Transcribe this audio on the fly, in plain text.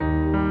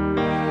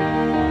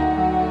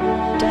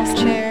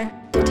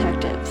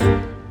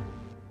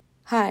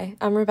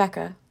I'm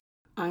Rebecca.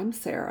 I'm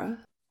Sarah.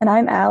 And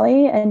I'm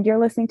Allie, and you're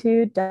listening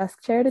to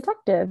Desk Chair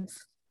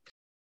Detectives.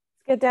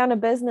 Let's get down to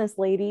business,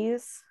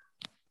 ladies.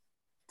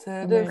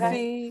 To Okay.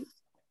 defeat.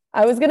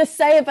 I was gonna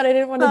say it, but I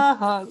didn't want to.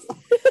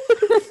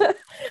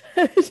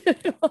 I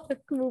didn't want to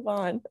move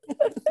on.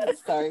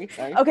 Sorry.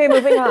 Okay,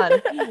 moving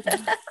on.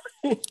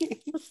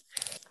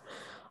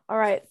 All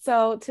right.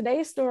 So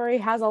today's story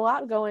has a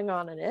lot going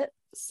on in it.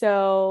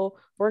 So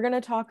we're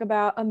gonna talk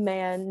about a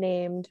man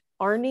named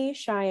Arnie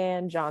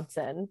Cheyenne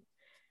Johnson.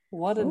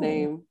 What a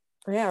name.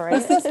 Yeah, right.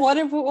 Was this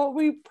what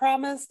we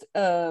promised?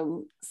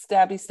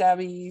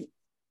 Stabby.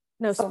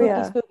 No,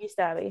 something? spooky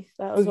stabby.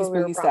 That was Spooky what we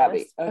were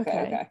stabby. promised.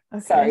 Okay.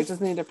 Sorry, just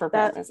need to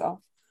prepare myself.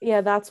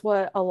 Yeah, that's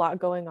what a lot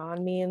going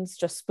on means.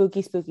 Just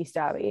spooky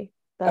stabby.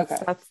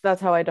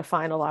 That's how I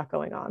define a lot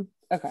going on.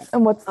 Okay.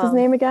 And what's his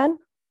name again?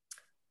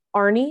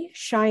 Arnie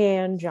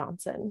Cheyenne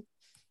Johnson.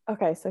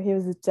 Okay, so he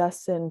was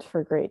destined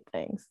for great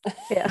things.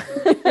 Yeah.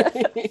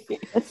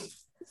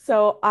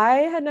 So I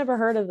had never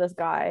heard of this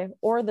guy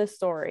or this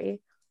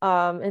story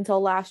until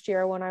last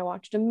year when I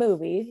watched a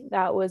movie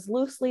that was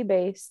loosely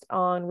based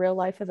on real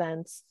life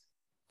events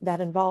that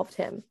involved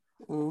him.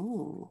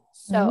 Ooh.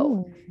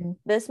 So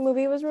this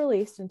movie was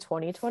released in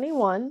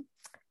 2021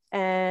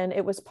 and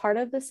it was part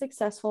of the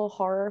successful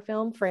horror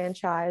film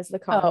franchise, The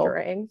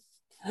Conjuring.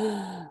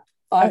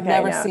 I've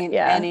never seen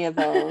any of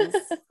those.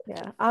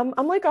 Yeah,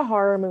 I'm like a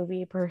horror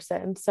movie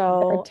person,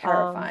 so they're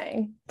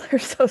terrifying. They're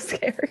so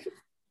scary.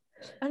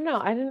 I don't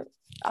know.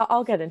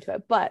 I'll get into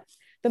it, but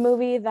the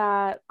movie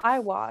that I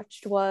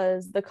watched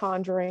was The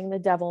Conjuring, The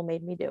Devil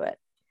Made Me Do It.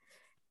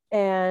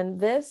 And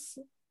this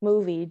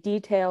movie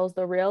details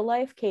the real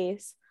life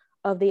case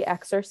of the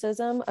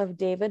exorcism of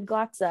David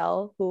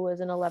Glatzel, who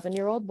was an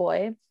 11-year-old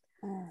boy,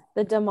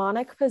 the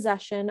demonic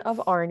possession of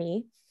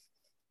Arnie,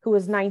 who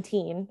was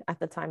 19 at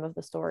the time of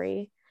the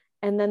story,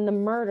 and then the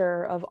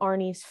murder of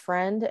Arnie's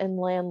friend and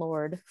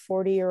landlord,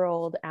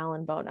 40-year-old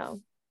Alan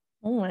Bono.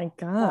 Oh my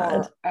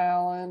God.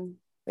 Alan.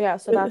 Yeah,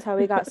 so that's how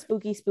we got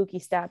spooky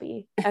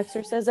stabby.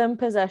 Exorcism,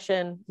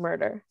 possession,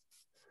 murder.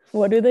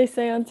 What do they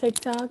say on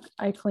TikTok?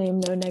 I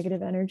claim no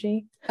negative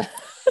energy.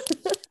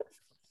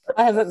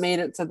 I haven't made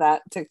it to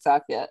that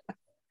TikTok yet.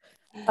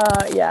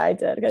 Yeah, I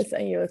did. I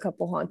sent you a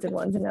couple haunted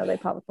ones and now they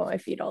pop up on my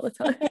feed all the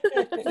time.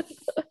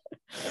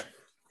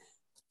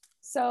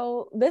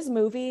 So this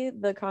movie,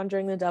 The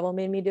Conjuring, The Devil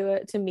Made Me Do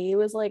It, to me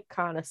was like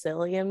kind of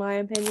silly in my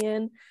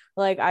opinion.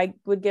 Like I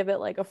would give it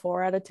like a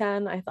 4 out of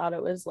 10. I thought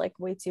it was like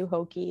way too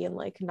hokey and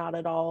like not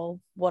at all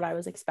what I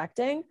was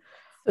expecting.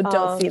 So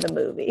don't see the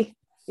movie.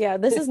 Yeah,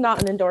 this is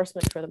not an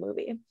endorsement for the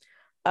movie.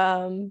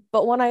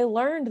 But when I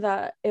learned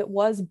that it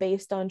was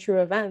based on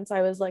true events,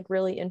 I was like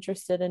really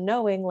interested in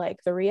knowing like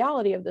the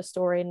reality of the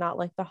story, not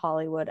like the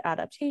Hollywood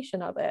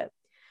adaptation of it.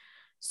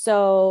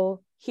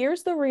 So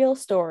here's the real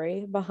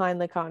story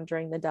behind The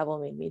Conjuring, The Devil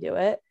Made Me Do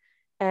It.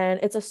 And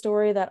it's a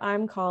story that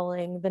I'm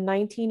calling the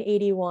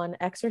 1981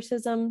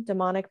 Exorcism,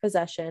 Demonic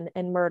Possession,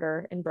 and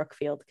Murder in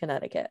Brookfield,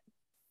 Connecticut.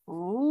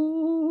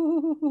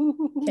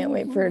 Ooh. Can't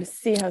wait for her to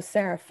see how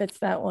Sarah fits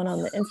that one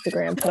on the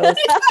Instagram post.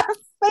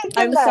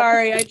 I'm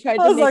sorry, I tried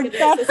to make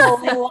it as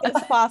simple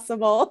as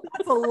possible.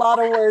 That's a lot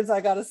of words I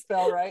gotta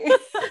spell right.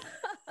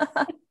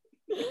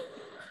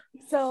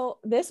 So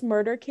this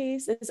murder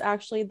case is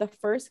actually the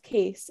first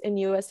case in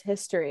US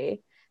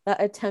history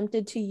that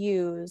attempted to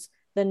use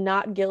the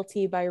not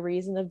guilty by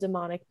reason of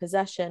demonic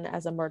possession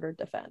as a murder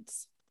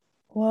defense.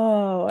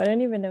 Whoa, I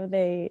didn't even know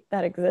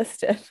that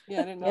existed.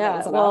 Yeah, I didn't know that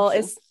was an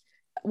option.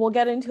 We'll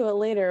get into it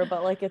later,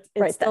 but like it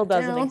still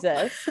doesn't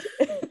exist.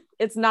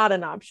 It's not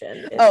an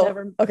option. It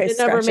never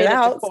scratch made it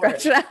out.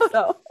 Scratch it out.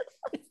 So.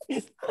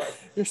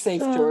 You're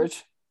safe,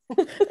 George.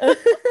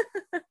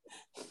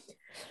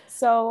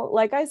 So,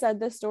 like I said,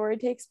 this story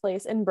takes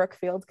place in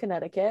Brookfield,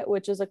 Connecticut,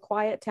 which is a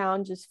quiet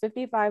town just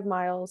 55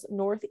 miles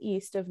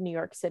northeast of New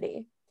York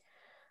City.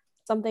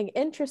 Something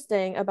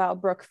interesting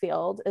about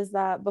Brookfield is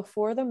that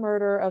before the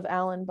murder of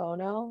Alan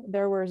Bono,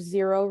 there were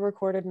 0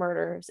 recorded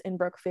murders in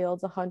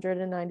Brookfield's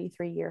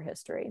 193-year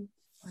history.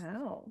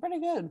 Wow.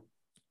 Pretty good.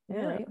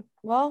 Yeah. Right.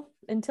 Well,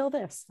 until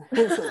this.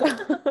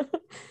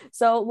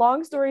 So,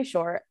 long story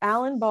short,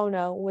 Alan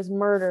Bono was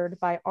murdered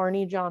by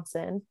Arnie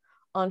Johnson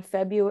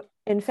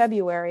in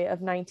February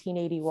of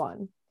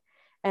 1981.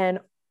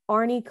 And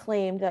Arnie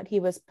claimed that he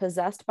was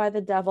possessed by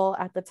the devil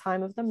at the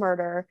time of the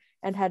murder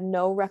and had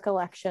no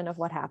recollection of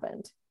what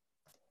happened.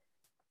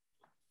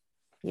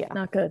 Yeah.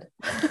 Not good.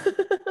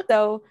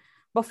 So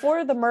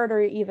before the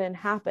murder even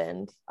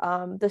happened,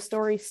 the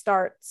story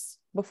starts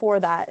before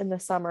that in the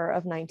summer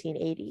of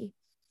 1980.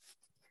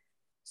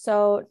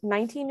 So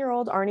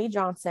 19-year-old Arnie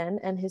Johnson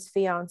and his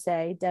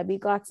fiancée, Debbie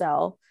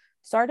Glatzel,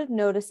 started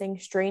noticing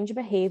strange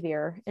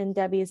behavior in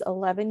Debbie's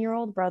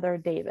 11-year-old brother,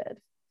 David.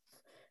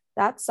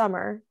 That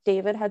summer,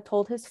 David had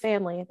told his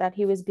family that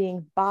he was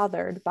being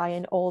bothered by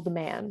an old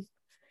man.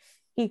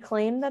 He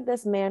claimed that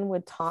this man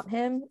would taunt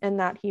him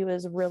and that he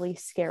was really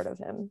scared of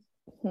him.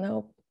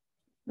 Nope.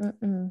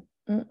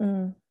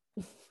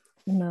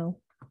 No.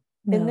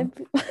 in No.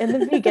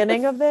 the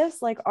beginning of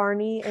this, like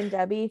Arnie and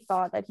Debbie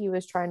thought that he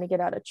was trying to get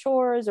out of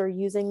chores or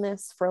using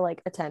this for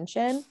like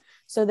attention.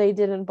 So they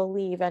didn't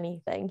believe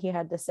anything he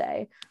had to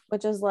say,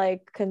 which is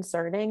like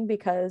concerning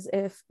because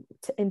if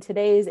in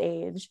today's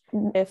age,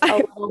 if a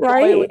little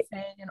boy was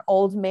saying an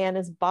old man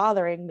is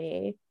bothering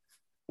me,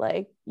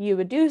 like you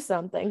would do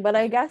something. But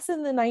I guess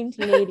in the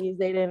 1980s,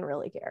 they didn't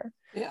really care.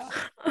 Yeah.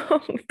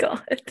 Oh my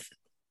God.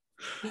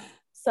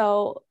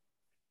 So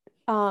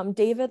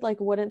David like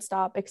wouldn't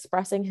stop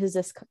expressing his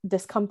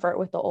discomfort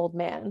with the old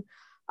man.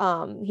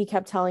 He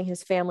kept telling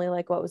his family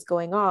like what was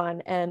going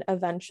on, and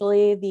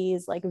eventually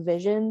these like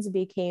visions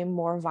became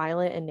more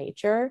violent in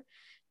nature.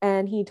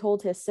 And he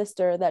told his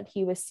sister that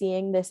he was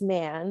seeing this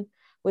man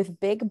with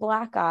big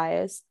black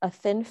eyes, a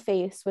thin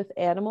face with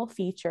animal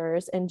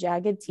features and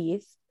jagged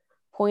teeth,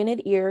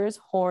 pointed ears,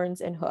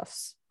 horns, and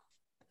hoofs.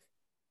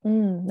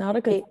 Not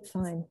a good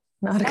sign.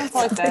 Not a good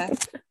Sounds like sign.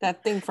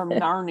 that thing from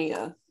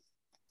Narnia.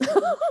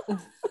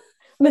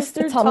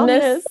 Mr.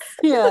 Tumnus.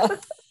 Yeah.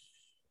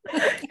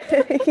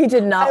 He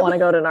did not want to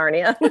go to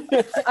Narnia.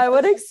 I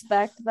would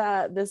expect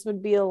that this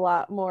would be a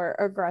lot more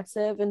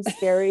aggressive and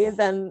scary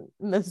than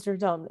Mr.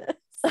 Tumnus.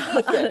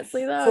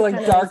 Honestly, though, So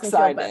like dark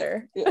side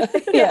better.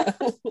 Yeah.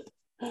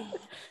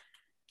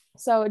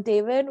 So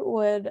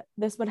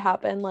this would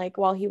happen like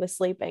while he was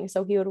sleeping.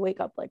 So he would wake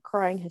up like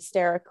crying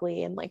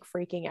hysterically and like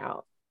freaking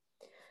out.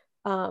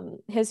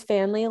 His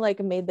family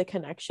like made the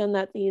connection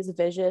that these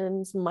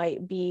visions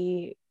might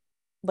be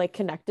like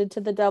connected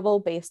to the devil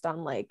based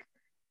on like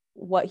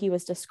what he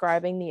was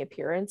describing the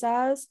appearance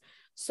as.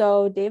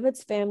 So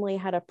David's family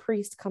had a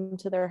priest come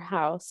to their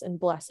house and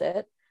bless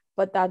it,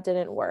 but that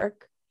didn't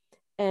work.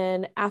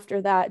 And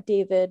after that,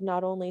 David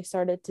not only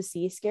started to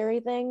see scary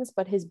things,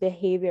 but his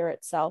behavior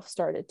itself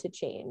started to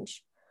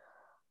change.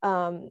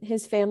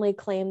 His family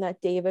claimed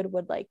that David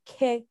would like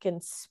kick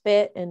and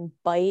spit and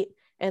bite,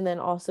 and then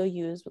also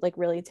use like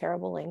really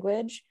terrible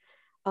language.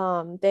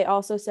 They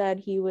also said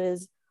he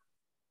was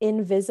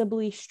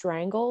invisibly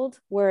strangled,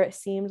 where it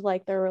seemed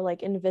like there were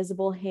like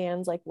invisible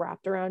hands like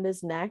wrapped around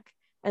his neck,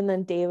 and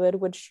then David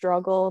would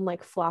struggle and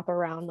like flop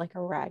around like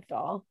a rag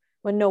doll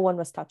when no one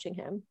was touching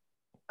him.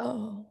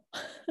 Oh.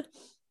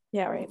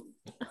 Yeah, right.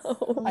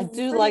 I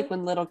do like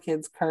when little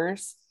kids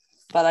curse,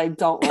 but I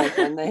don't like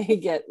when they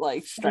get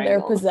like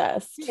strangled. They're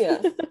possessed.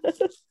 Yeah.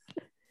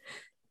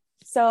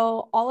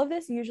 So all of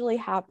this usually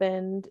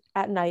happened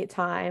at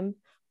nighttime,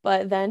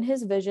 but then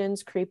his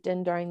visions creeped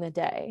in during the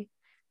day.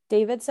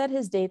 David said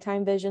his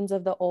daytime visions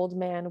of the old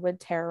man would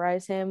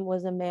terrorize him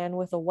was a man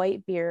with a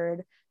white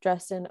beard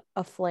dressed in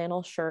a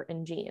flannel shirt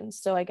and jeans.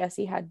 So I guess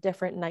he had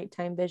different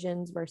nighttime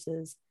visions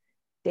versus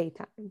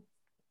daytime.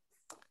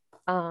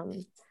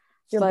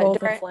 You're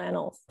both in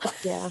flannels.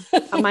 Yeah.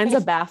 Mine's a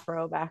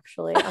bathrobe,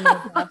 actually. I'm in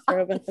a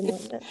bathrobe at the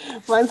moment.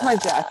 Mine's my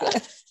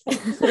jacket.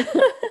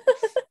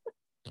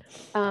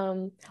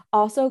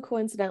 Also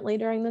coincidentally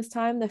during this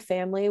time, the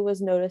family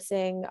was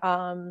noticing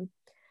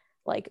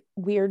like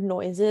weird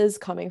noises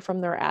coming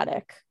from their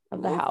attic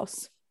of the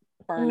house.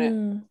 Burn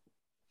it.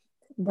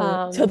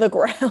 Burn to the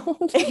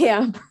ground.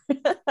 Yeah.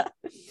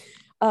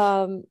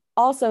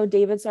 Also,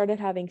 David started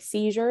having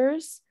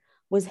seizures,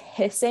 was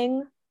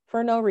hissing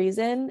for no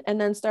reason,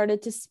 and then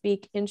started to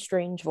speak in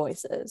strange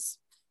voices.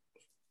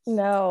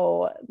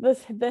 No,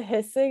 the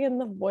hissing and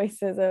the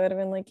voices, I would have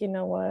been like, you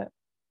know what?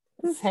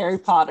 This is Harry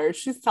Potter.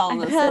 She's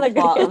telling us the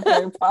plot of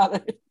Harry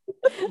Potter.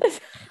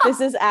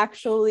 This is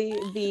actually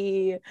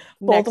the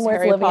next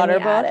Harry Potter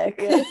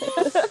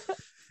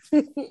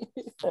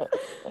book.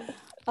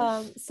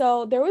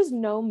 So there was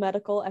no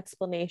medical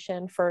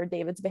explanation for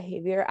David's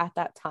behavior at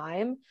that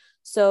time.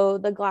 So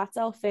the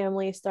Glatzel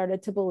family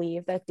started to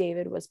believe that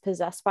David was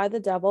possessed by the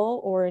devil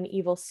or an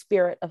evil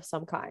spirit of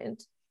some kind.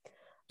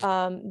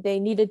 They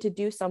needed to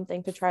do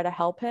something to try to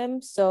help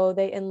him. So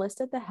they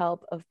enlisted the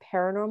help of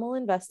paranormal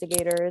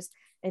investigators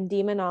and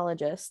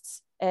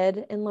demonologists,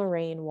 Ed and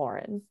Lorraine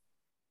Warren.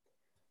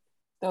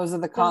 Those are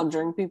the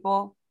Conjuring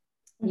people?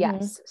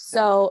 Yes.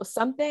 So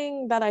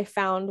something that I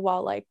found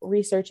while like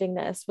researching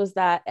this was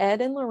that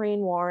Ed and Lorraine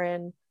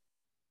Warren,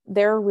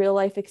 their real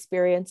life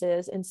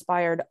experiences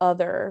inspired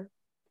other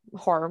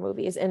horror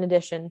movies in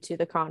addition to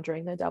The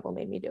Conjuring, The Devil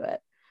Made Me Do It.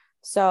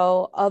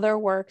 So other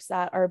works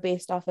that are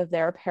based off of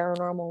their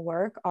paranormal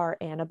work are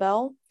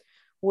Annabelle,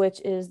 which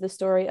is the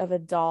story of a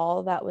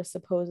doll that was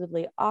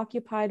supposedly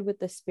occupied with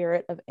the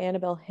spirit of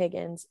Annabelle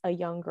Higgins, a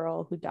young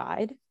girl who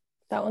died.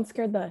 That one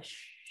scared the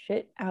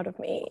shit out of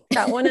me.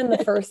 That one in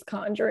the first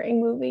Conjuring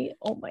movie.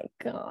 Oh my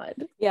God.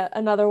 Yeah,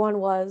 another one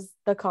was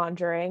The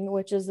Conjuring,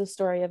 which is the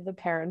story of the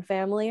Perron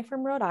family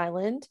from Rhode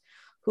Island,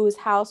 whose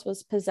house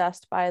was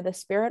possessed by the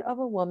spirit of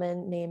a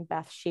woman named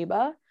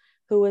Bathsheba,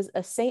 who was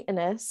a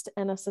Satanist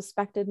and a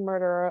suspected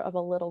murderer of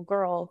a little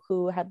girl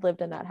who had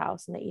lived in that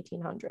house in the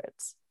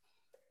 1800s.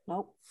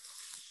 Nope.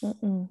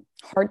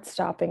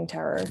 Heart-stopping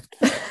terror.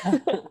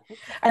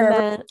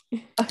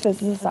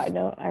 This is a side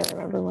note. I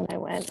remember when I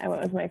went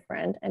with my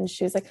friend, and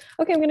she was like,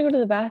 okay, I'm gonna go to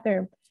the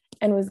bathroom,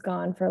 and was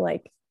gone for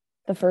like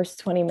the first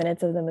 20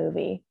 minutes of the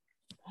movie.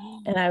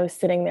 And I was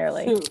sitting there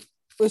like,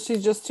 Was she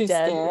just too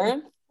Dead.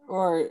 scared,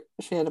 or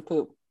she had to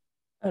poop?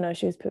 Oh no,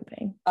 she was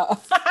pooping.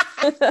 Oh.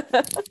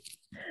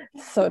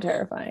 So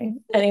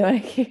terrifying. Anyway,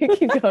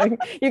 keep going.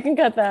 You can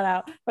cut that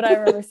out. But I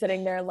remember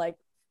sitting there like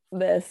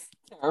this,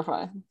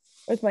 Terrifying.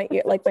 with my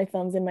ear, like my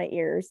thumbs in my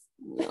ears.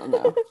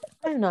 No.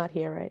 I'm not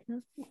here right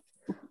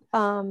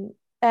now.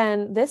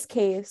 And this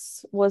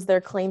case was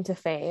their claim to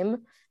fame.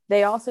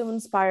 They also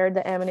inspired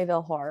the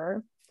Amityville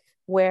Horror,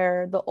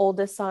 where the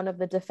oldest son of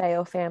the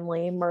DeFeo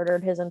family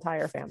murdered his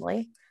entire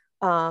family,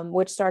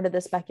 which started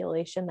the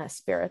speculation that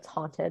spirits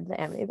haunted the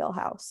Amityville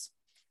house.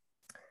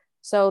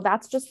 So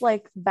that's just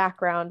like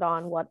background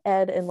on what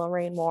Ed and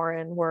Lorraine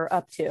Warren were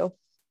up to.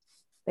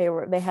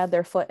 They had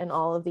their foot in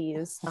all of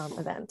these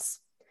events.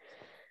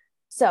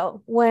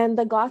 So when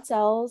the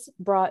Gotzels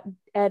brought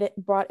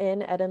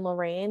in Ed and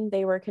Lorraine,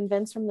 they were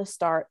convinced from the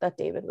start that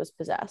David was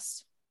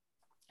possessed.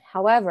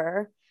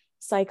 However,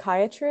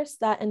 psychiatrists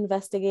that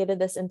investigated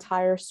this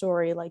entire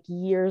story like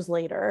years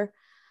later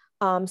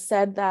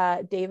said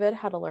that David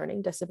had a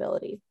learning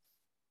disability.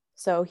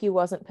 So he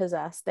wasn't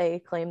possessed. They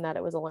claimed that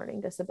it was a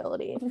learning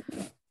disability.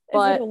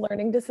 But, is it a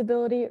learning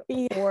disability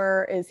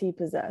or is he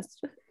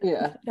possessed?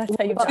 Yeah. That's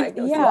how you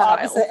diagnose the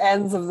opposite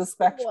ends of the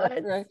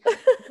spectrum, right?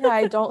 Yeah,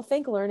 I don't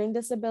think learning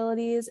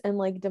disabilities and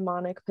like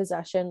demonic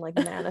possession like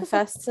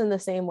manifests in the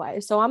same way.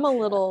 So I'm a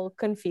little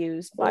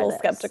confused by this.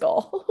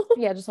 Skeptical.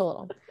 Yeah, just a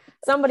little.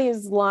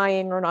 Somebody's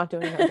lying or not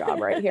doing their job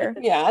right here.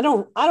 Yeah, I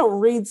don't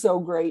read so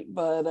great,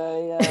 but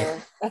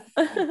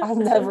I've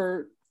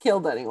never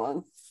killed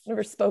anyone.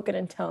 Never spoken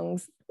in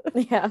tongues.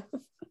 Yeah.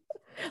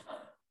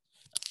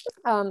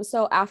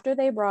 So after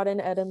they brought in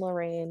Ed and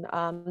Lorraine,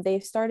 they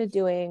started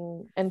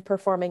doing and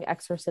performing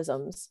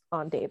exorcisms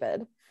on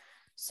David.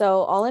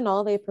 So all in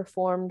all, they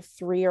performed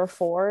 3 or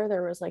 4.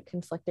 There was like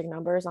conflicting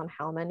numbers on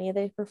how many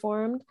they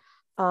performed,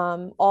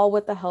 all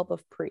with the help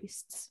of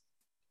priests.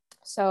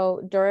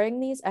 So during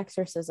these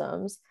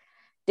exorcisms,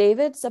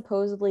 David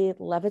supposedly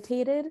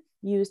levitated,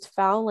 used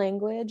foul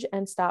language,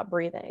 and stopped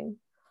breathing.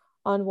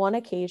 On one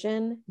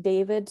occasion,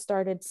 David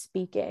started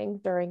speaking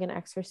during an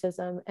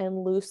exorcism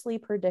and loosely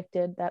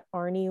predicted that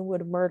Arnie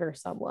would murder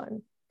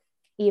someone,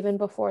 even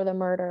before the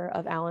murder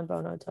of Alan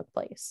Bono took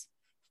place.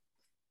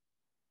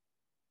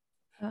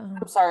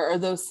 I'm sorry, are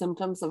those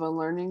symptoms of a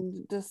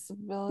learning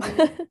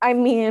disability? I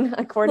mean,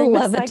 according to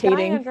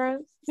levitating.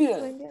 psychiatrists,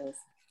 Yeah. I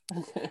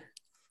guess. Okay.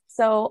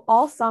 So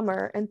all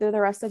summer and through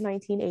the rest of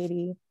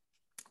 1980,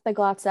 the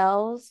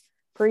Gotzels,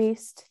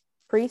 priests,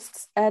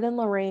 Ed and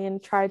Lorraine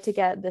tried to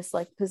get this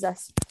like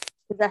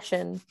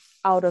possession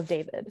out of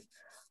David.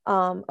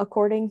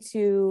 According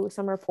to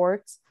some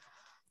reports,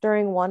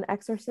 during one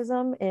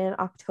exorcism in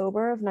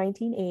October of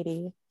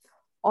 1980,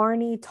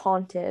 Arnie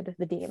taunted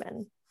the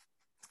demon.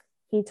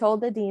 He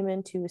told the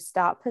demon to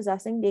stop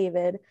possessing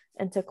David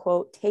and to,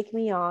 quote, take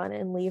me on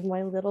and leave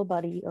my little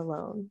buddy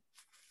alone.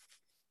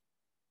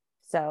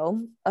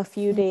 So a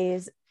few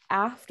days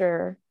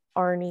after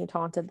Arnie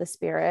taunted the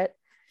spirit,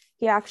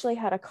 he actually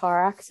had a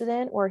car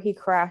accident where he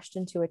crashed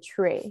into a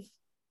tree.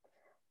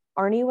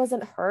 Arnie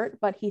wasn't hurt,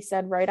 but he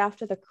said right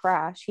after the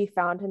crash, he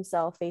found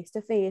himself face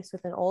to face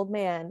with an old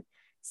man,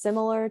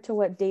 similar to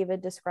what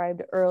David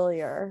described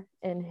earlier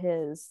in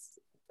his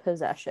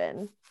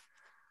possession.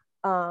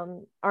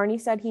 Arnie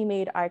said he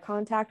made eye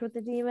contact with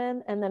the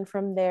demon, and then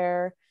from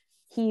there,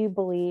 he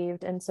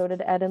believed, and so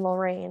did Ed and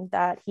Lorraine,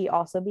 that he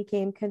also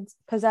became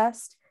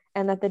possessed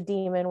and that the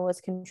demon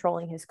was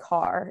controlling his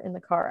car in the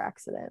car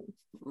accident.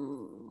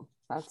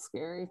 That's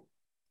scary.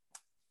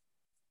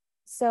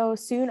 So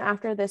soon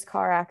after this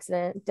car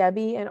accident,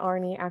 Debbie and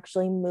Arnie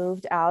actually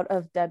moved out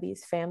of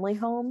Debbie's family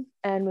home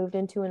and moved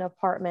into an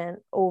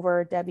apartment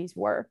over Debbie's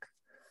work.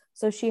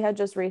 So she had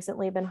just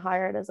recently been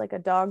hired as like a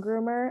dog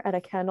groomer at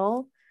a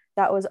kennel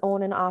that was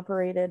owned and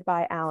operated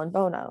by Alan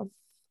Bono.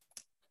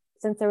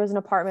 Since there was an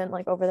apartment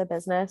like over the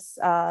business,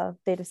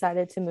 they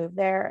decided to move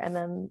there, and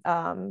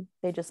then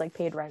they just like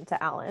paid rent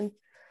to Alan.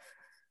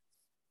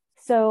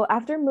 So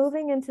after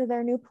moving into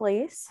their new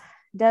place,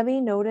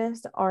 Debbie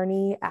noticed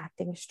Arnie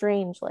acting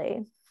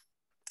strangely.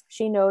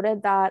 She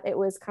noted that it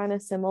was kind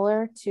of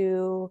similar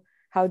to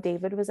how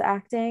David was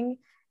acting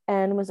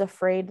and was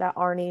afraid that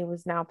Arnie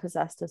was now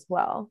possessed as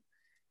well.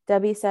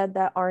 Debbie said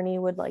that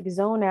Arnie would like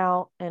zone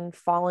out and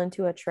fall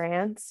into a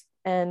trance,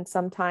 and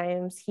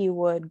sometimes he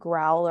would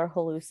growl or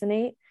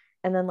hallucinate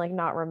and then like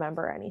not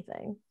remember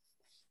anything.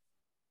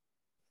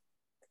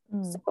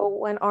 So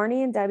when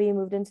Arnie and Debbie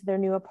moved into their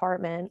new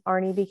apartment,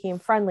 Arnie became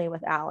friendly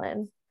with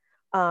Alan.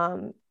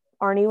 Arnie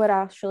would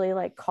actually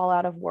like call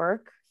out of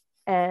work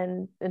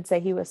and say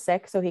he was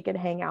sick so he could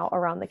hang out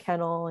around the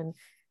kennel and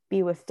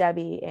be with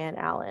Debbie and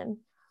Alan.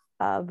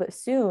 But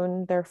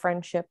soon their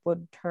friendship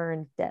would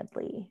turn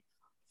deadly.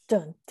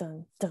 Dun,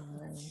 dun,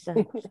 dun,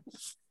 dun.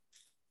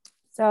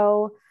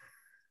 So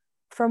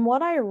from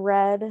what I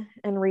read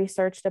and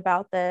researched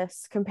about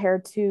this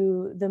compared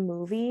to the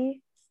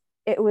movie,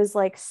 it was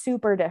like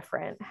super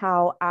different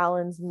how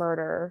Alan's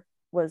murder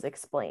was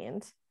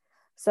explained.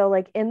 So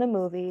like in the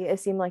movie, it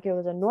seemed like it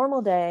was a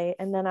normal day,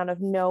 and then out of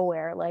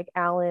nowhere, like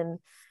Alan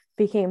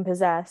became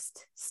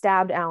possessed,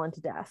 stabbed Alan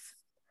to death.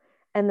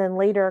 And then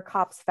later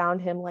cops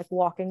found him like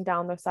walking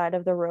down the side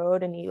of the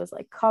road, and he was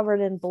like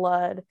covered in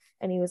blood,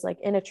 and he was like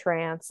in a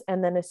trance.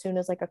 And then as soon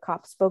as like a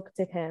cop spoke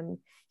to him,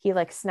 he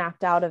like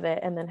snapped out of it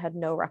and then had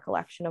no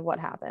recollection of what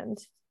happened.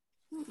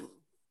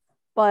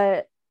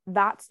 But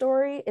that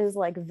story is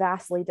like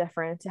vastly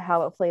different to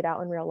how it played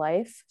out in real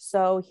life.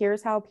 So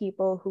here's how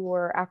people who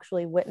were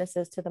actually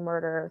witnesses to the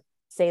murder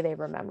say they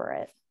remember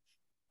it.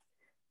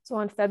 So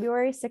on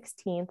February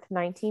 16th,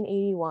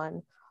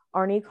 1981,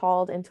 Arnie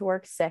called into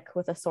work sick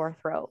with a sore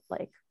throat,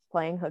 like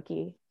playing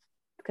hooky,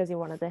 because he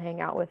wanted to hang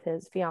out with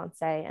his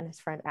fiance and his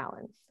friend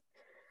Alan.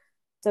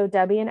 So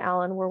Debbie and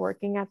Alan were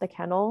working at the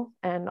kennel,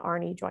 and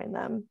Arnie joined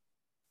them.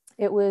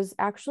 It was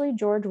actually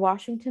George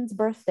Washington's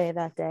birthday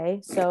that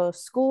day, so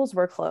schools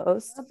were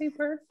closed. Happy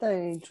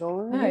birthday,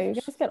 George. Yeah, you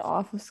guys get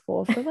off of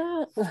school for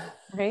that.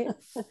 Right?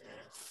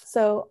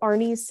 So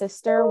Arnie's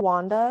sister,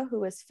 Wanda, who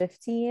was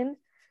 15,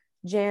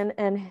 Jan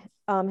and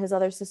his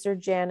other sister,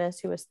 Janice,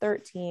 who was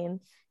 13,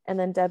 and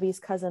then Debbie's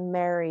cousin,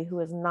 Mary, who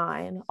was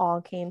 9,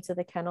 all came to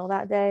the kennel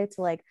that day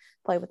to like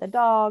play with the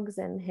dogs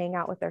and hang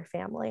out with their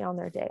family on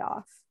their day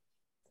off.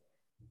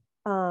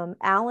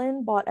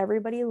 Alan bought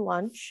everybody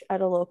lunch at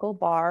a local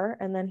bar,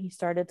 and then he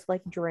started to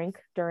like drink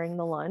during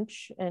the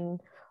lunch. And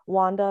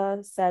Wanda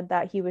said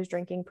that he was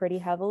drinking pretty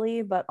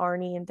heavily, but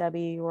Arnie and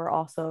Debbie were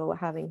also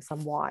having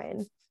some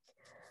wine.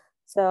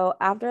 So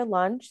after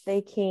lunch,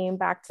 they came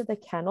back to the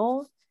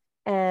kennel,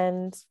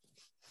 and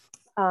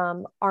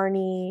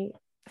Arnie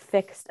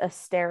fixed a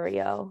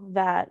stereo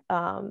that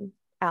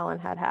Alan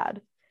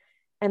had.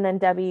 And then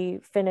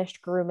Debbie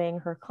finished grooming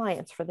her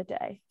clients for the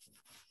day.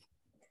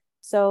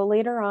 So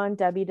later on,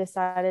 Debbie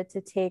decided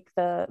to take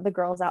the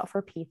girls out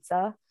for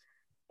pizza.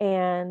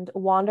 And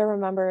Wanda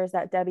remembers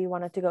that Debbie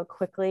wanted to go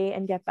quickly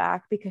and get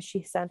back because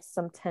she sensed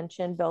some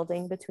tension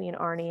building between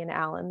Arnie and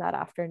Alan that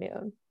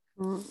afternoon.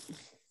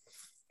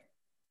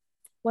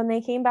 When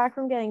they came back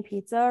from getting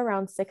pizza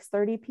around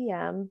 6:30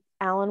 p.m.,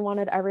 Alan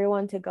wanted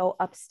everyone to go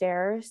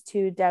upstairs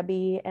to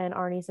Debbie and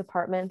Arnie's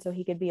apartment so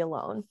he could be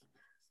alone.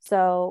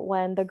 So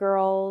when the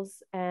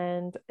girls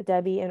and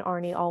Debbie and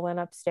Arnie all went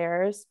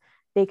upstairs,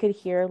 they could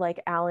hear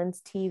like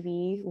Alan's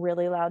TV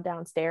really loud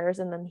downstairs,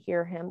 and then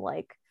hear him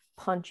like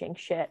punching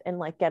shit and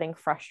like getting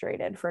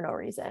frustrated for no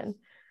reason.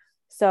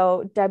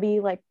 So Debbie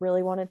like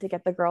really wanted to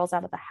get the girls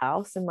out of the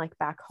house and like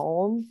back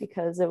home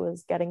because it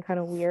was getting kind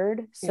of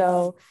weird.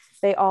 So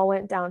they all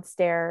went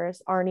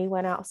downstairs. Arnie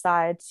went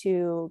outside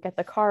to get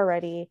the car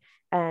ready,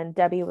 and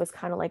Debbie was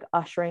kind of like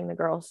ushering the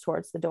girls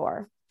towards the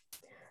door.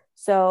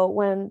 So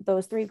when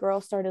those 3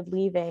 girls started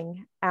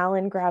leaving,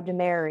 Alan grabbed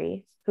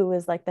Mary, who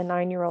was like the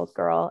 9-year-old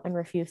girl, and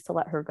refused to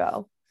let her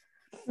go.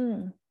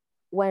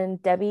 When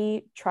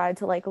Debbie tried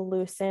to like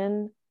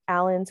loosen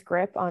Alan's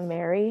grip on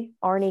Mary,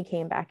 Arnie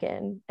came back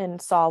in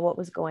and saw what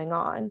was going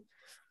on.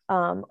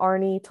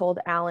 Arnie told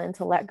Alan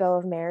to let go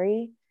of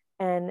Mary,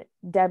 and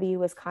Debbie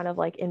was kind of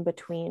like in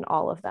between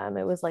all of them.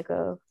 It was like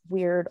a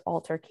weird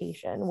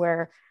altercation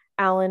where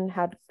Alan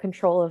had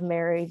control of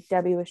Mary,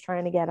 Debbie was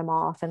trying to get him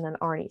off, and then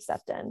Arnie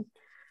stepped in.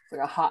 It's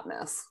like a hot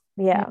mess.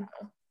 Yeah.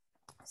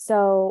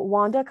 So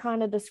Wanda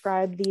kind of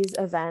described these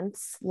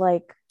events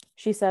like,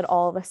 she said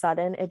all of a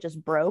sudden it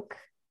just broke,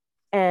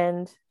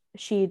 and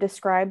she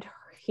described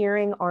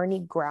hearing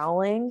Arnie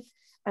growling,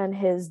 and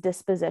his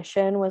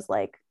disposition was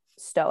like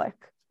stoic.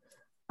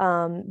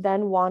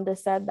 Then Wanda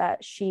said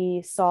that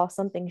she saw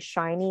something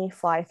shiny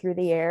fly through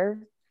the air,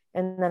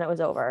 and then it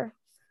was over.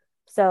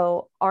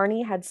 So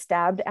Arnie had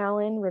stabbed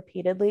Alan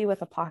repeatedly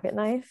with a pocket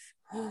knife.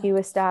 He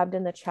was stabbed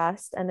in the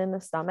chest and in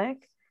the stomach,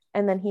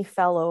 and then he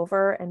fell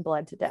over and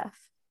bled to death.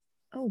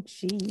 Oh,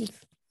 geez.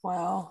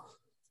 Wow.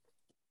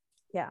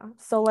 Yeah.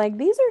 So like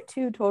these are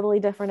 2 totally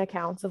different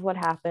accounts of what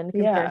happened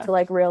compared to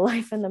like real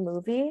life in the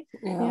movie.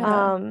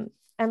 And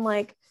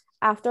like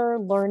after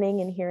learning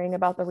and hearing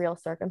about the real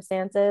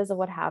circumstances of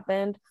what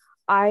happened,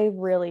 I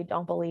really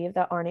don't believe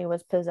that Arnie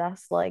was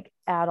possessed like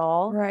at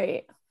all.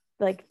 Right.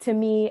 Like to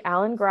me,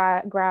 Alan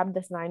grabbed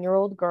this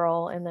 9-year-old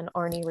girl, and then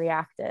Arnie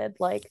reacted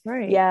like,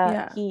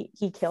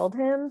 he killed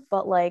him,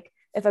 but like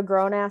if a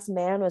grown-ass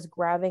man was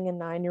grabbing a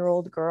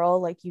 9-year-old girl,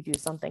 like you do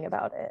something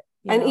about it.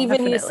 And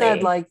even you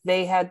said like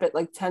they had been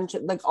like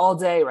tension like all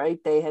day, right?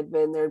 There had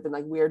been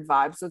like weird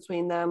vibes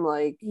between them,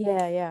 like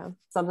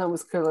something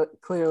was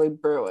clearly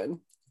brewing.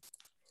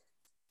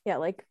 Yeah,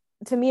 like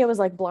to me it was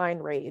like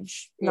blind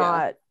rage,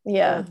 not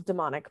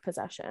demonic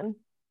possession.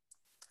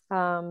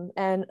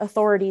 And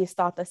authorities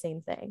thought the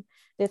same thing.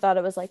 They thought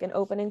it was like an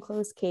open and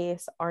closed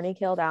case. Arnie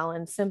killed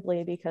Alan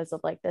simply because of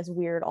like this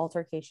weird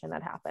altercation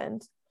that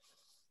happened.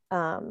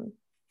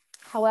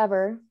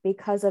 However,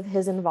 because of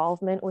his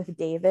involvement with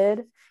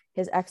David,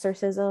 his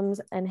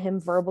exorcisms, and him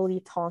verbally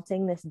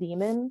taunting this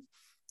demon,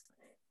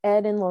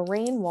 Ed and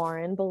Lorraine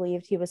Warren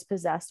believed he was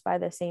possessed by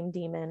the same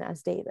demon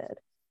as David.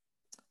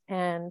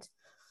 And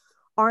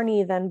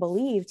Arnie then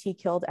believed he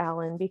killed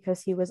Alan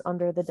because he was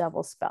under the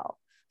devil's spell.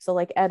 So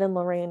like Ed and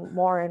Lorraine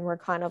Warren were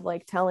kind of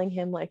like telling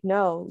him like,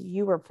 no,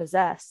 you were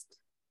possessed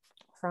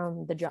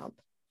from the jump.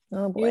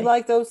 Oh boy. You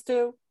like those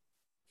 2?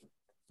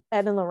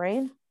 Ed and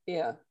Lorraine?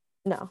 Yeah.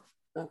 No.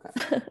 Okay.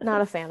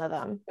 Not a fan of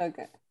them.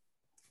 Okay.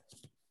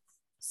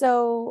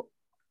 So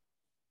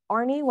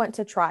Arnie went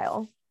to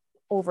trial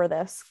over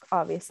this,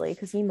 obviously,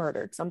 because he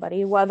murdered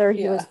somebody, whether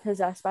he was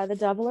possessed by the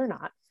devil or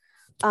not.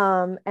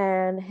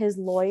 And his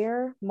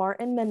lawyer,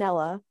 Martin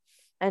Minella,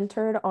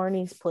 entered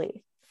Arnie's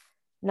plea,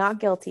 not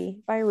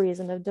guilty by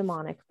reason of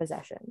demonic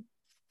possession.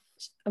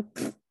 A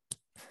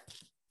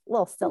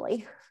little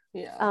silly.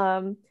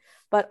 Yeah.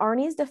 But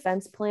Arnie's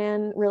defense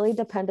plan really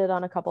depended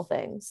on a couple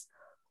things.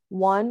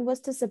 One was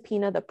to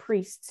subpoena the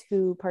priests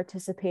who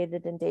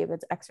participated in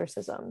David's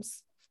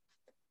exorcisms.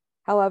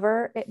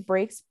 However, it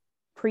breaks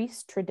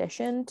priest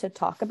tradition to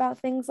talk about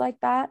things like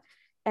that,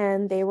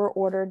 and they were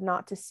ordered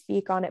not to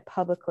speak on it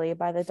publicly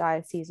by the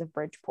Diocese of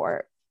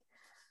Bridgeport.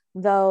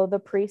 Though the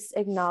priests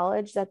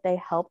acknowledged that they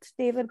helped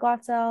David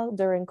Glatzel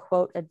during,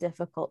 quote, a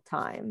difficult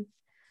time.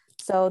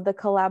 So the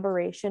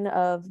collaboration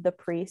of the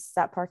priests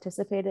that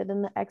participated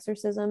in the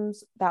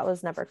exorcisms, that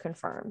was never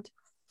confirmed,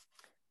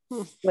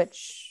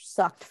 which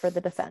sucked for the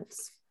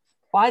defense.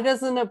 Why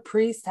doesn't a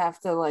priest have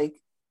to like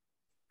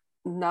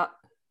not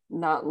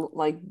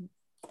like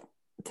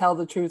tell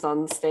the truth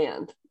on the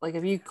stand? Like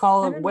if you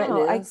call a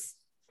witness,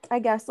 I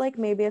guess like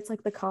maybe it's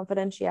like the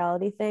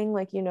confidentiality thing,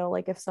 like, you know,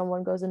 like if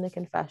someone goes into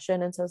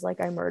confession and says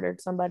like I murdered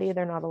somebody,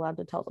 they're not allowed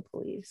to tell the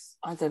police.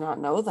 I did not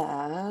know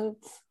that.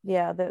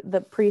 Yeah,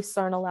 the priests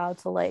aren't allowed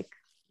to like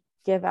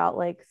give out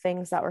like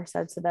things that were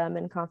said to them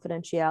in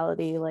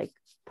confidentiality, like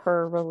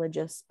per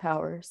religious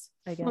powers,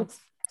 I guess.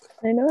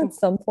 I know at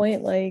some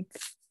point, like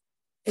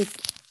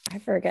I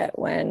forget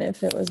when,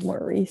 if it was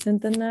more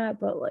recent than that,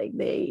 but like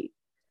they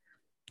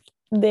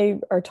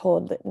are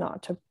told that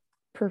not to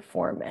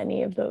perform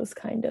any of those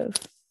kind of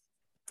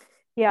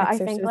I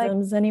think like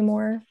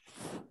anymore.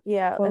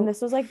 Yeah, and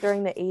this was like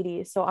during the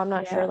 80s, so I'm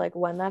not sure like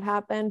when that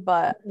happened,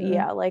 but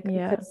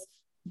because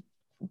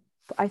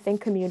I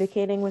think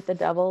communicating with the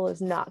devil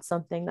is not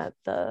something that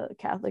the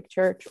Catholic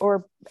Church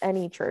or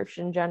any church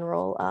in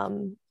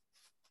general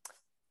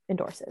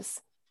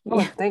endorses.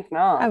 I think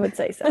not. I would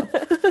say so.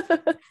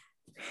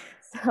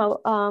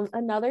 So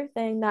another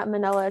thing that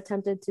Minella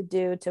attempted to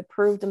do to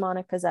prove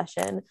demonic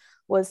possession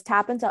was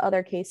tap into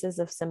other cases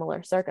of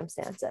similar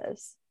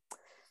circumstances.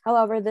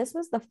 However, this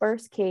was the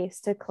first case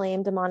to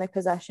claim demonic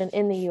possession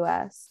in the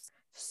US,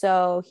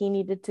 so he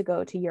needed to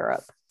go to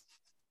Europe.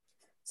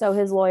 So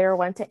his lawyer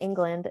went to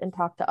England and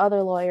talked to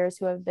other lawyers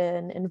who have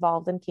been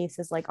involved in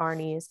cases like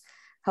Arnie's.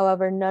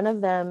 However, none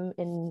of them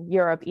in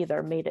Europe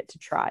either made it to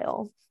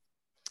trial.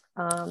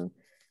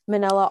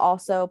 Minella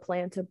also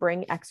planned to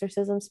bring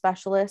exorcism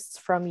specialists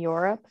from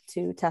Europe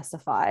to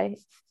testify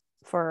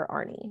for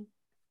Arnie.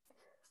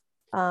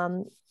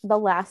 The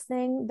last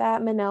thing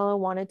that Minella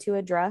wanted to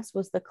address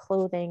was the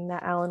clothing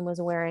that Alan was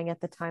wearing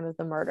at the time of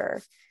the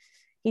murder.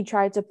 He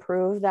tried to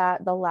prove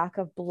that the lack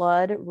of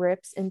blood,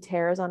 rips, and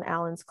tears on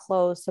Alan's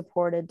clothes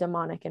supported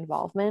demonic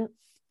involvement,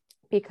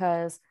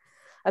 because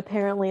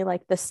apparently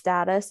like the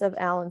status of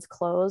Alan's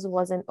clothes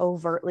wasn't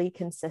overtly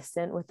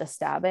consistent with the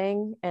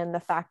stabbing, and the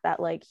fact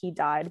that like he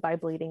died by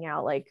bleeding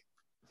out, like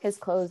his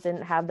clothes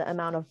didn't have the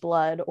amount of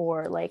blood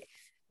or like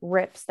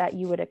rips that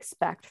you would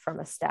expect from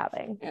a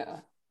stabbing.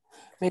 Yeah,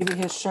 maybe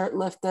his shirt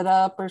lifted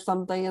up or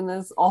something and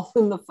is all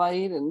in the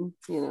fight, and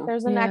you know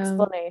there's an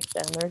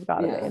explanation. There's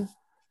gotta be.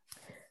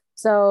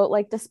 So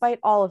like despite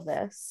all of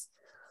this,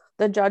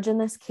 the judge in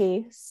this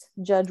case,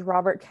 Judge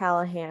Robert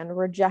Callahan,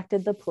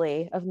 rejected the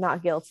plea of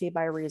not guilty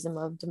by reason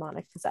of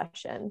demonic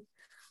possession.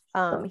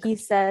 He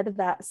said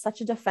that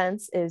such a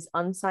defense is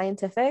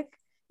unscientific,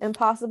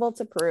 impossible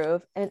to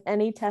prove, and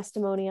any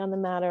testimony on the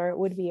matter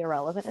would be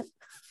irrelevant.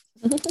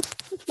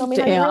 Tell me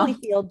how you really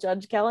feel,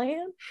 Judge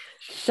Callahan.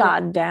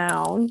 Shot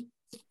down.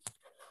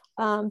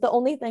 The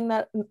only thing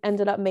that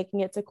ended up making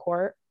it to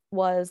court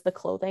was the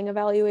clothing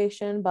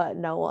evaluation, but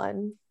no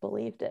one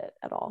believed it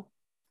at all.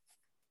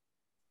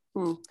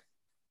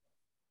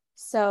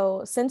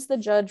 So since the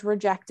judge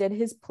rejected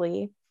his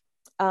plea,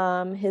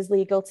 his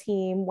legal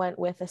team went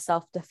with a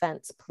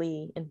self-defense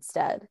plea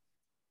instead.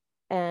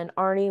 And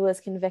Arnie was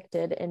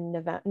convicted in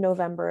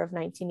November of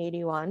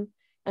 1981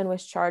 and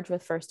was charged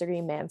with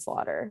first-degree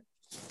manslaughter.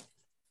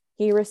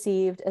 He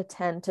received a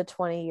 10 to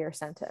 20-year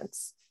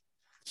sentence.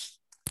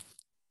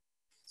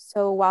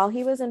 So while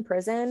he was in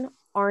prison,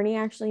 Arnie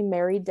actually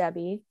married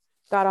Debbie,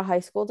 got a high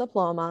school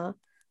diploma,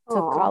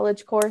 took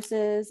college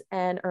courses,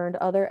 and earned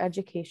other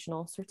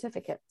educational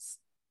certificates.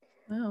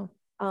 Wow.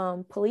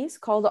 Police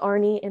called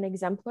Arnie an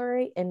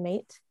exemplary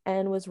inmate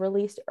and was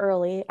released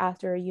early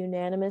after a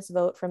unanimous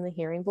vote from the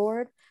hearing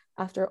board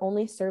after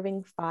only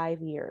serving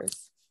 5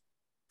 years.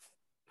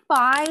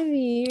 5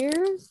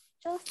 years?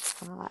 Just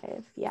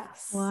 5,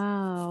 yes.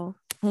 Wow.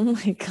 Oh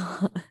my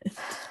God.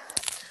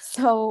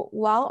 So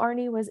while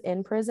Arnie was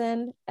in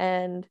prison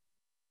and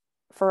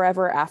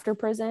forever after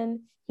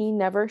prison, he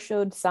never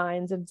showed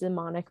signs of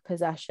demonic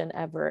possession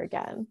ever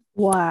again.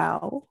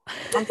 Wow.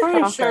 I'm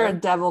pretty sure a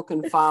devil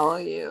can follow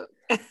you.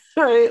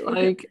 Right?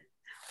 Like,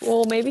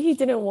 Well, maybe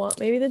the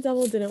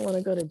devil didn't want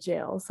to go to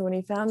jail. So when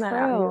he found that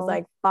out, he was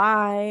like,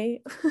 bye.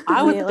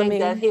 I would think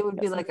that he would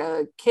be like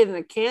a kid in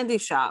a candy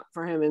shop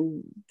for him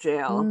in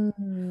jail.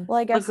 Well,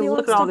 I guess he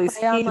wants to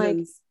prey on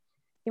like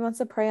he wants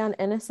to prey on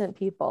innocent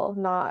people,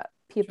 not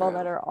people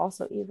that are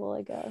also evil,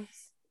 I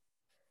guess.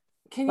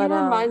 Can you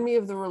remind me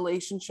of the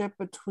relationship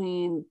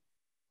between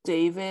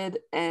David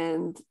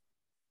and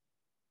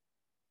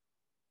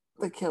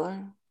the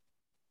killer?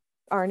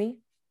 Arnie.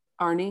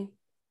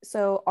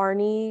 So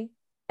Arnie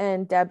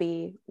and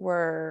Debbie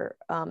were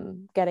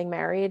getting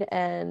married,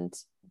 and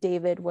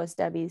David was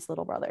Debbie's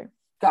little brother.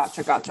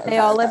 Gotcha. They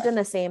all lived in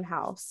the same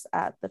house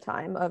at the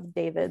time of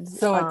David's.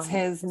 So it's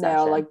his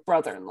now, like,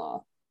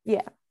 brother-in-law.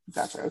 Yeah.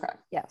 Gotcha. Okay.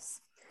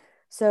 Yes.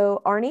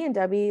 So Arnie and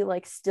Debbie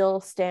like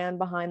still stand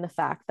behind the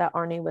fact that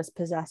Arnie was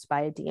possessed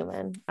by a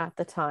demon at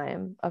the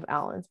time of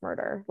Alan's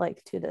murder,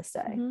 like to this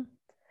day.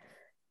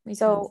 Mm-hmm.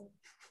 So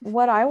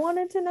what I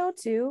wanted to know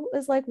too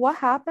is like what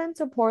happened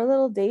to poor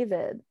little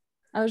David?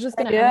 I was just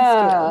gonna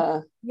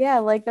ask you. Yeah,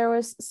 like there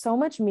was so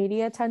much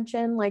media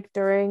attention like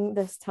during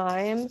this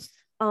time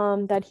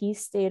that he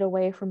stayed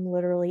away from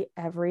literally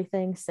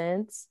everything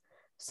since.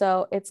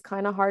 So it's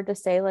kind of hard to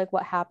say like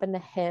what happened to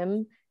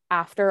him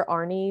after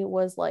Arnie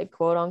was like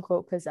quote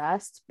unquote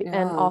possessed.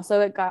 And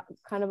also it got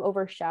kind of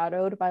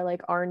overshadowed by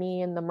like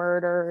Arnie and the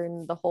murder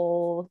and the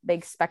whole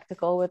big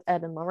spectacle with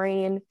Ed and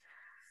Lorraine.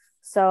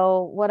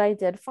 So what I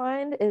did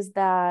find is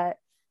that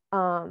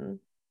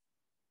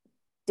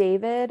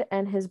David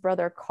and his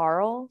brother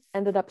Carl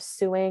ended up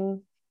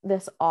suing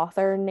this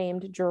author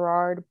named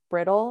Gerard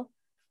Brittle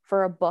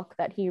for a book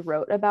that he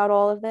wrote about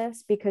all of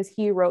this, because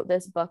he wrote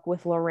this book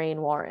with Lorraine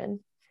Warren.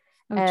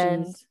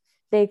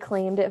 They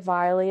claimed it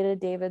violated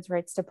David's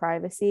rights to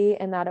privacy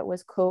and that it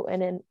was, quote,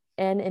 an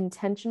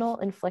intentional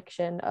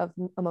infliction of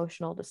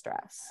emotional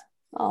distress.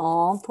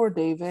 Oh, poor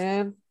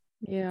David.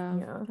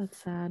 Yeah, that's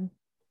sad.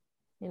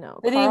 You know,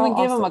 they didn't even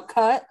give him a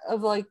cut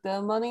of like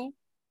the money.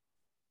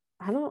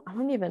 I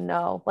don't even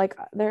know. Like,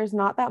 there's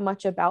not that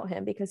much about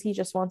him because he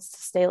just wants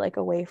to stay like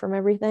away from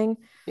everything.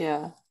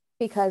 Yeah.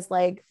 Because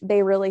like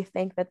they really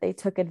think that they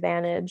took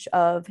advantage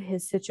of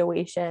his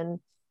situation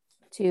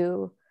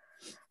to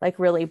like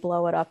really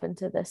blow it up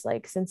into this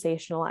like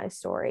sensationalized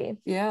story.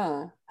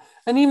 Yeah.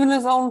 And even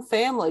his own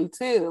family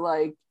too.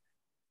 Like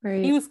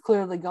he was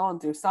clearly going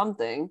through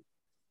something.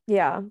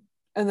 Yeah.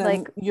 And then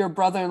like your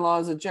brother-in-law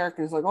is a jerk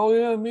and he's like, oh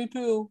yeah, me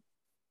too.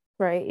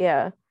 Right.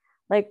 Yeah.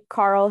 Like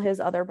Carl, his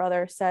other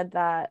brother, said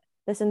that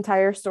this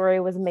entire story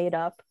was made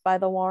up by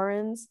the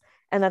Warrens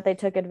and that they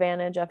took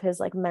advantage of his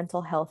like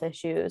mental health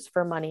issues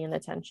for money and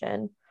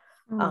attention.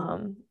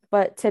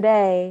 But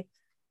today,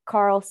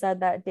 Carl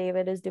said that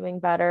David is doing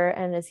better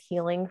and is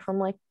healing from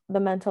like the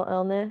mental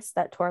illness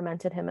that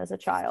tormented him as a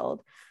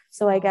child.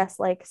 So I guess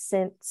like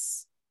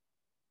since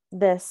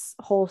this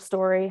whole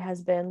story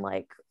has been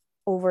like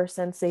over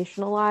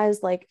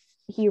sensationalized, like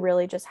he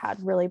really just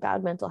had really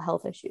bad mental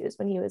health issues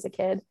when he was a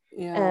kid.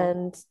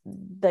 And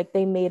like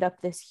they made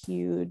up this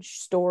huge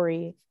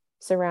story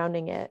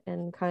surrounding it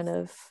and kind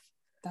of,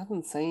 that's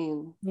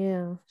insane.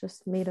 Yeah,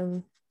 just made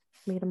him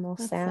all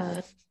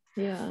sad.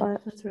 Yeah,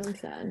 but that's really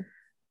sad.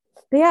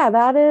 But yeah,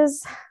 that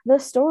is the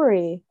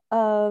story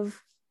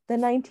of the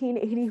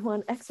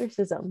 1981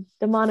 exorcism,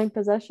 demonic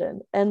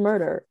possession, and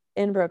murder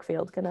in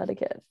Brookfield,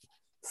 Connecticut.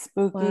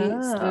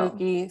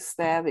 Spooky,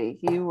 stabby.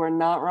 You were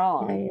not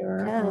wrong. Yeah, you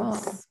were wrong.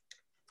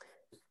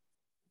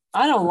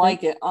 I don't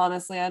like it,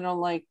 honestly.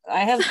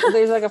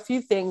 There's like a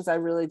few things I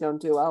really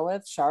don't do well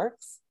with.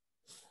 Sharks,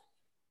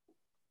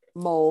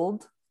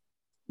 mold,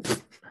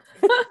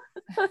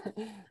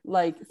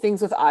 like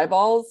things with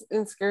eyeballs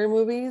in scary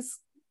movies.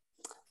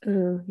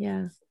 Ooh,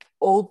 yeah.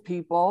 Old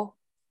people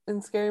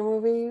in scary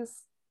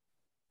movies,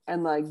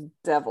 and like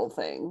devil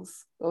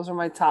things. Those are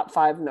my top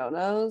 5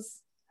 no-nos.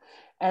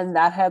 And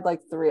that had like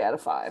 3 out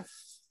of 5.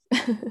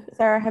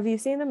 Sarah, have you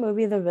seen the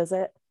movie The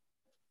Visit?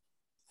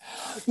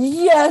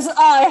 Yes,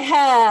 I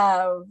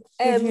have.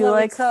 Did you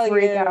like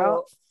freak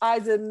out? I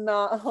did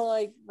not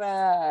like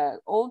that.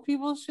 Old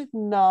people should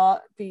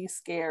not be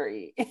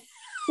scary.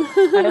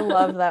 I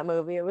love that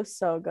movie. It was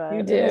so good.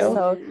 You do.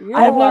 So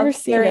I've never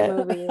seen it.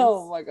 Movies.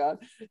 Oh my god.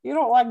 You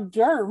don't like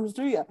germs,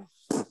 do you?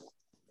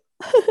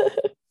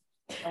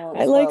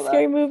 I like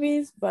scary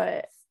movies,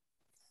 but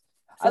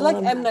I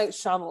like M. Night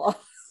Shyamalan.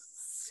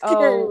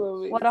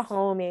 Movie. What a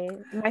homie.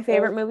 My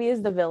favorite movie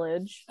is The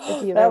Village.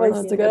 If you've that ever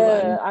was seen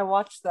good. It. I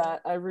watched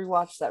that. I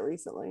rewatched that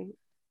recently.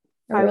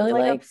 I was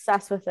like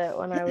obsessed with it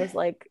when I was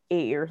like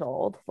 8 years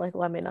old. Like,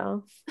 let me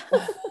know.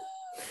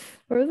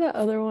 What was that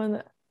other one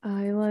that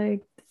I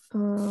liked?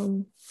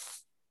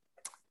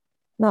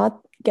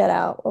 Not Get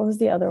Out. What was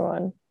the other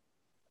one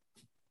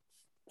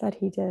that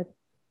he did?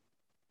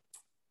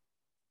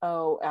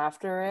 Oh,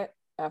 after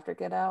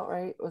Get Out,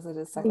 right? Was it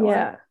his second one?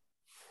 Yeah.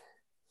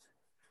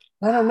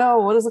 I don't know.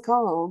 What is it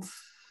called?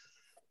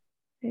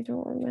 I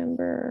don't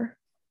remember.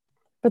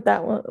 But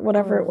that one,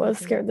 whatever it was,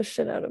 scared the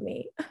shit out of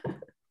me.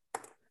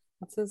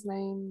 What's his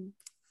name?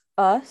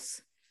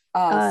 Us.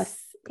 Yeah.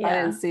 I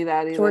didn't see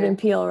that either. Jordan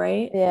Peele,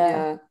 right?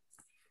 Yeah.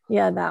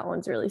 Yeah, that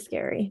one's really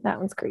scary. That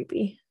one's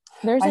creepy.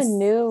 There's a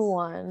new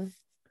one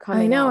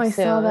coming. I know, out I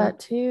soon. saw that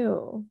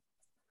too.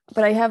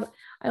 But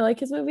I like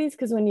his movies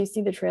because when you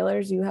see the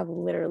trailers, you have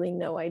literally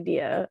no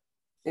idea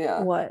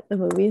what the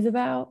movie's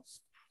about.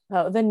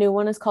 Oh, the new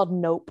one is called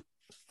Nope.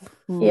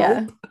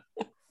 Yeah.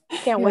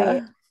 Can't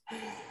wait.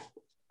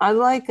 I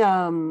like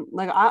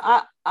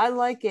I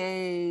like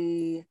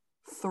a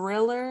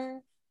thriller,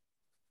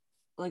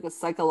 like a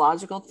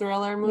psychological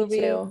thriller movie.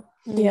 Me too.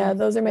 Yeah,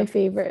 those are my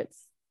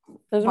favorites.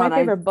 Those are my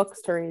favorite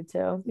books to read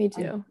too. Me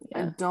too.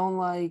 I don't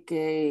like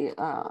a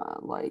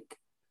like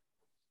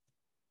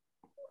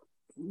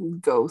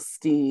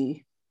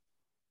ghosty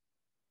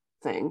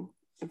thing.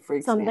 It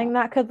freaks Something me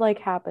out. that could like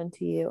happen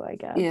to you, I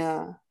guess.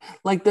 Yeah,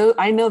 like those.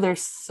 I know they're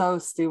so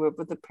stupid,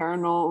 but the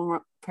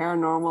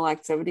paranormal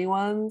activity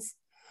ones.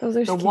 Those are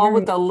the scary. one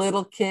with the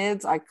little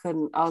kids. I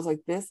was like,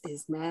 this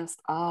is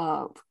messed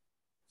up.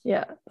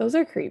 Yeah, those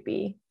are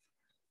creepy.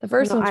 The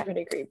first one's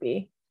pretty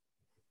creepy.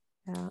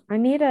 Yeah, I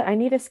need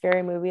a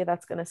scary movie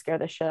that's gonna scare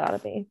the shit out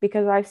of me,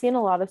 because I've seen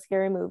a lot of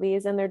scary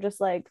movies and they're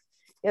just like,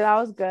 yeah, that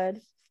was good,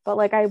 but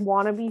like I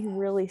want to be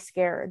really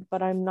scared,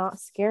 but I'm not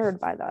scared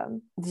by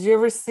them. Did you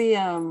ever see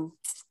what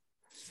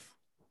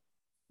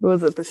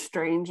was it, The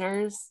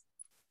Strangers?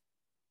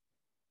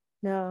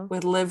 No.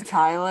 With Liv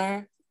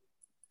Tyler.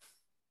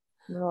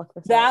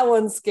 That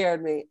one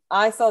scared me.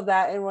 I saw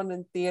that in one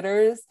in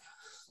theaters.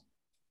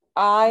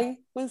 I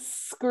was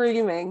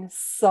screaming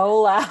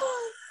so loud.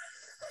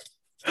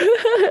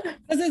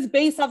 Because it's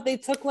based off, they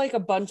took like a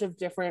bunch of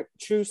different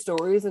true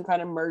stories and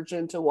kind of merged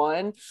into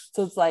one.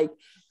 So it's like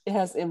it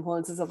has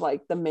influences of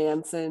like the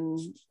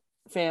Manson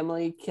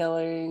family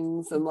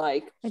killings and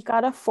like it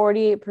got a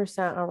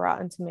 48% on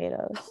Rotten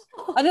Tomatoes.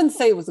 I didn't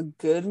say it was a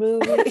good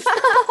movie.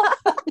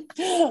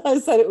 I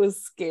said it was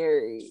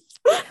scary.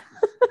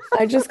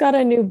 I just got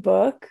a new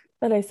book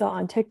that I saw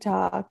on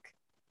TikTok.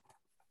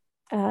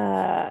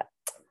 Crap,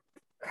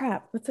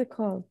 what's it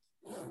called?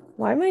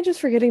 Why am I just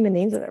forgetting the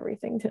names of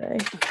everything today?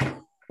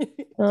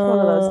 It's one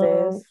of those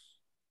days.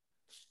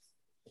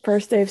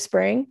 First Day of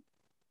Spring.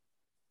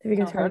 Have you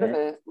guys heard of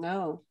it?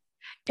 No.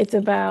 It's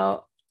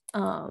about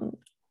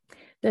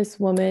this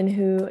woman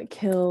who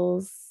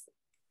kills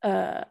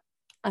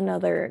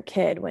another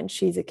kid when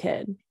she's a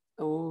kid.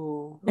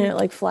 Oh. And it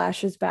like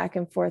flashes back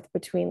and forth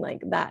between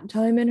like that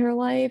time in her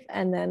life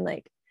and then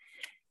like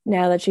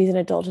now that she's an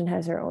adult and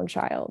has her own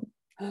child.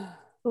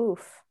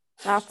 Oof.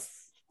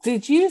 That's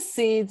Did you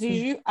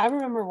I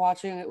remember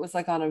watching it was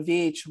like on a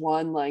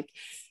VH1, like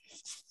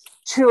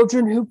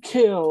children who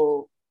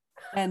kill,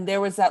 and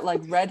there was that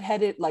like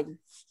redheaded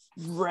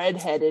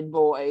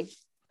boy.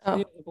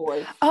 Oh,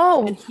 boy.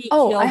 And he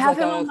kills I have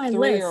like him on my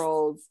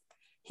 3-year-old.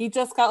 He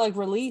just got like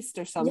released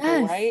or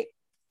something, right?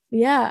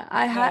 Yeah,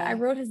 I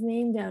wrote his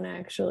name down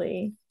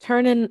actually.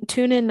 Tune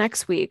in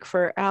next week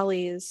for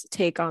Allie's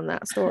take on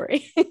that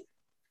story. I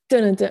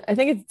think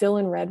it's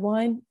Dylan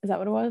Redwine. Is that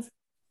what it was?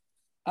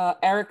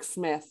 Eric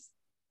Smith.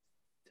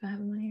 Do I have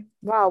him on here?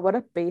 Wow, what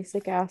a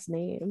basic ass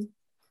name.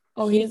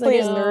 Oh, he's like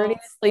nerdy.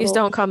 Please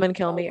don't come and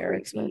kill me,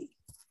 Eric Smith.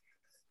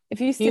 If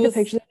you see the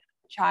picture of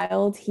the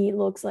child, he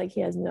looks like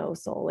he has no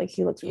soul. Like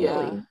he looks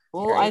really.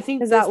 Well, scary. I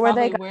think is that where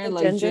they got wear the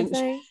like ginger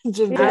thing? I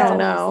don't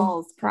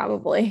know.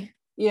 Probably.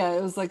 Yeah,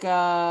 it was like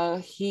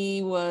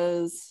he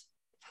was,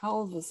 how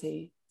old was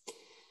he?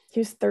 He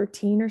was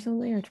 13 or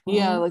something, or 12.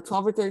 Yeah, like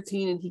 12 or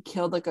 13, and he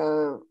killed like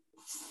a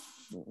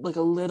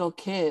little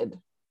kid.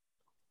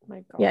 Oh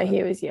my God. Yeah,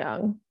 he was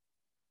young.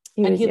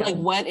 He like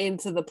went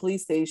into the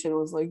police station and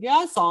was like, yeah,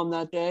 I saw him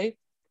that day.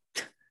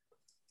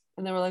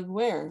 And they were like,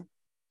 where?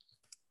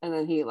 And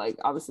then he like,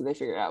 obviously they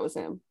figured out it was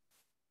him.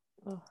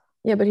 Oh.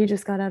 Yeah, but he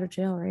just got out of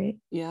jail, right?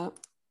 Yeah,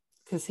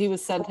 because he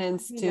was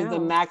sentenced to the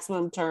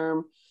maximum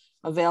term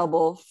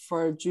available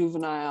for a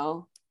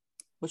juvenile,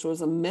 which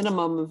was a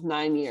minimum of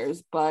 9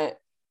 years, but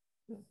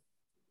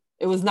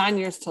it was 9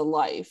 years to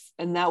life,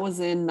 and that was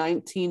in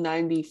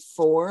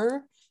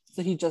 1994,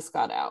 so he just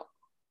got out.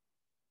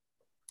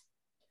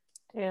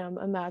 Damn,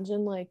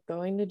 imagine like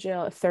going to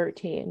jail at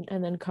 13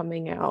 and then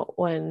coming out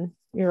when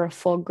you're a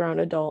full-grown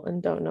adult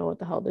and don't know what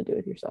the hell to do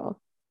with yourself.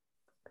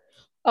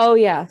 Oh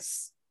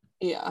yes.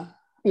 Yeah,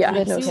 he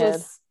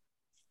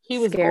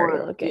was scary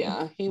bored. Looking.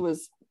 Yeah,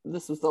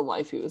 this was the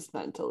life he was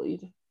meant to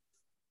lead.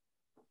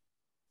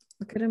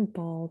 Look at him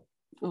bald.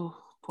 Oh,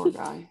 poor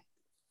guy.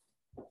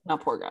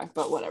 Not poor guy,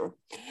 but whatever.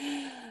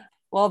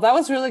 Well, that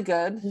was really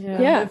good.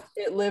 Yeah.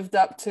 It lived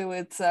up to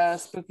its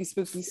spooky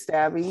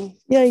stabby.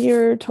 Yeah,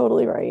 you're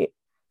totally right.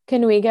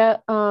 Can we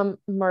get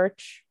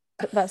merch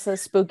that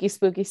says spooky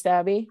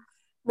stabby?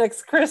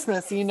 Next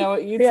Christmas, you know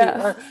what you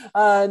two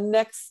or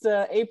next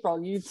April,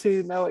 you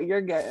two know what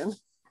you're getting.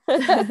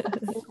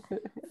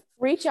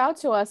 Reach out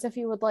to us if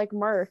you would like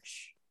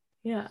merch.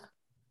 Yeah.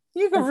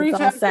 You can reach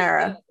out to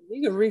Sarah.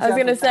 You can reach I was out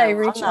gonna to say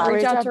Sarah.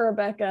 reach out to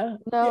Rebecca.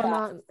 No,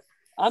 not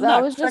I'm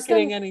not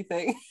tricking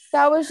anything.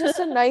 That was just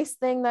a nice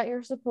thing that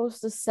you're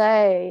supposed to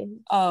say.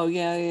 Oh,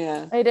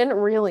 yeah. I didn't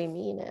really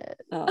mean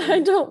it.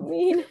 I don't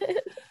mean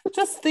it.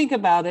 Just think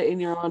about it in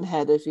your own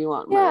head if you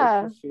want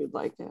merch, if you would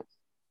like it.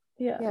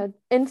 Yeah.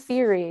 In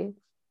theory,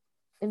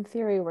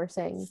 we're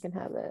saying you can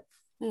have it.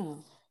 Yeah.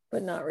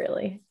 But not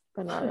really.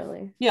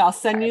 Yeah, I'll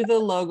send you the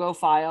logo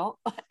file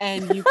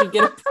and you can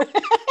get it.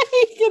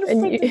 You can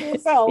print it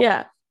yourself.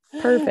 Yeah.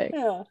 Perfect.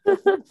 Yeah.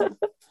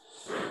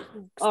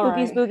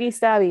 Spooky, spooky,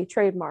 stabby,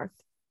 trademarked.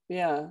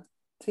 Yeah.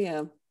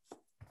 TM.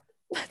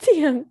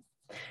 TM.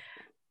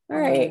 All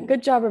right.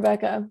 Good job,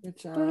 Rebecca. Good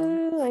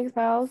job. Thanks,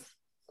 pals.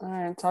 All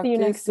right. Talk to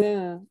you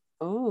soon.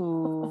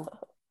 Ooh.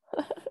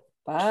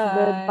 Bye.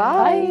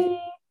 Goodbye.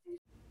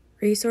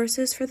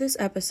 Resources for this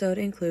episode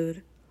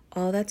include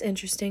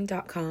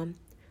allthat'sinteresting.com,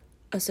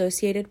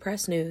 Associated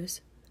Press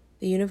News,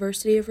 the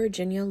University of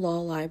Virginia Law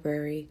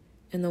Library,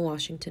 and the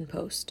Washington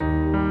Post.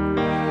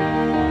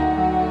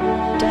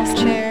 Desk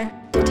chair.